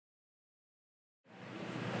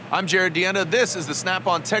I'm Jared Deanna. This is the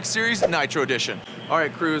Snap-on Tech Series Nitro Edition. All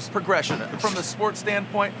right, Cruz, progression. From the sports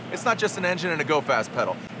standpoint, it's not just an engine and a go-fast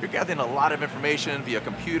pedal. You're gathering a lot of information via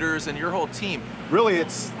computers and your whole team. Really,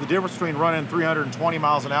 it's the difference between running 320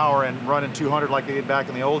 miles an hour and running 200 like they did back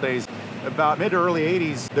in the old days. About mid to early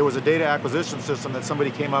 80s, there was a data acquisition system that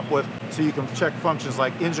somebody came up with so you can check functions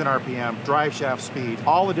like engine RPM, drive shaft speed,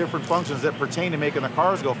 all the different functions that pertain to making the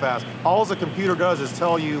cars go fast. All the computer does is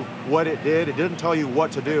tell you what it did. It didn't tell you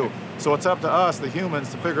what to do. So it's up to us, the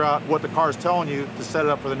humans, to figure out what the car's telling you to set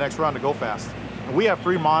it up for the next run to go fast. And we have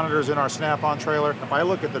 3 monitors in our Snap-on trailer. If I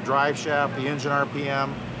look at the drive shaft, the engine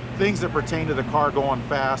RPM, things that pertain to the car going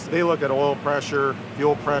fast. They look at oil pressure,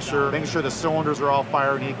 fuel pressure, making sure the cylinders are all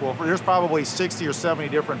firing equal. There's probably 60 or 70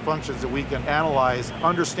 different functions that we can analyze.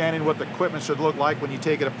 Understanding what the equipment should look like when you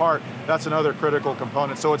take it apart, that's another critical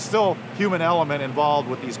component. So it's still human element involved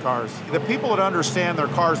with these cars. The people that understand their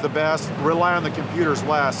cars the best rely on the computers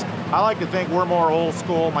less. I like to think we're more old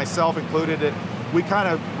school, myself included, that we kind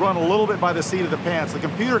of run a little bit by the seat of the pants. The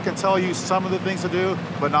computer can tell you some of the things to do,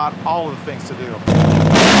 but not all of the things to do.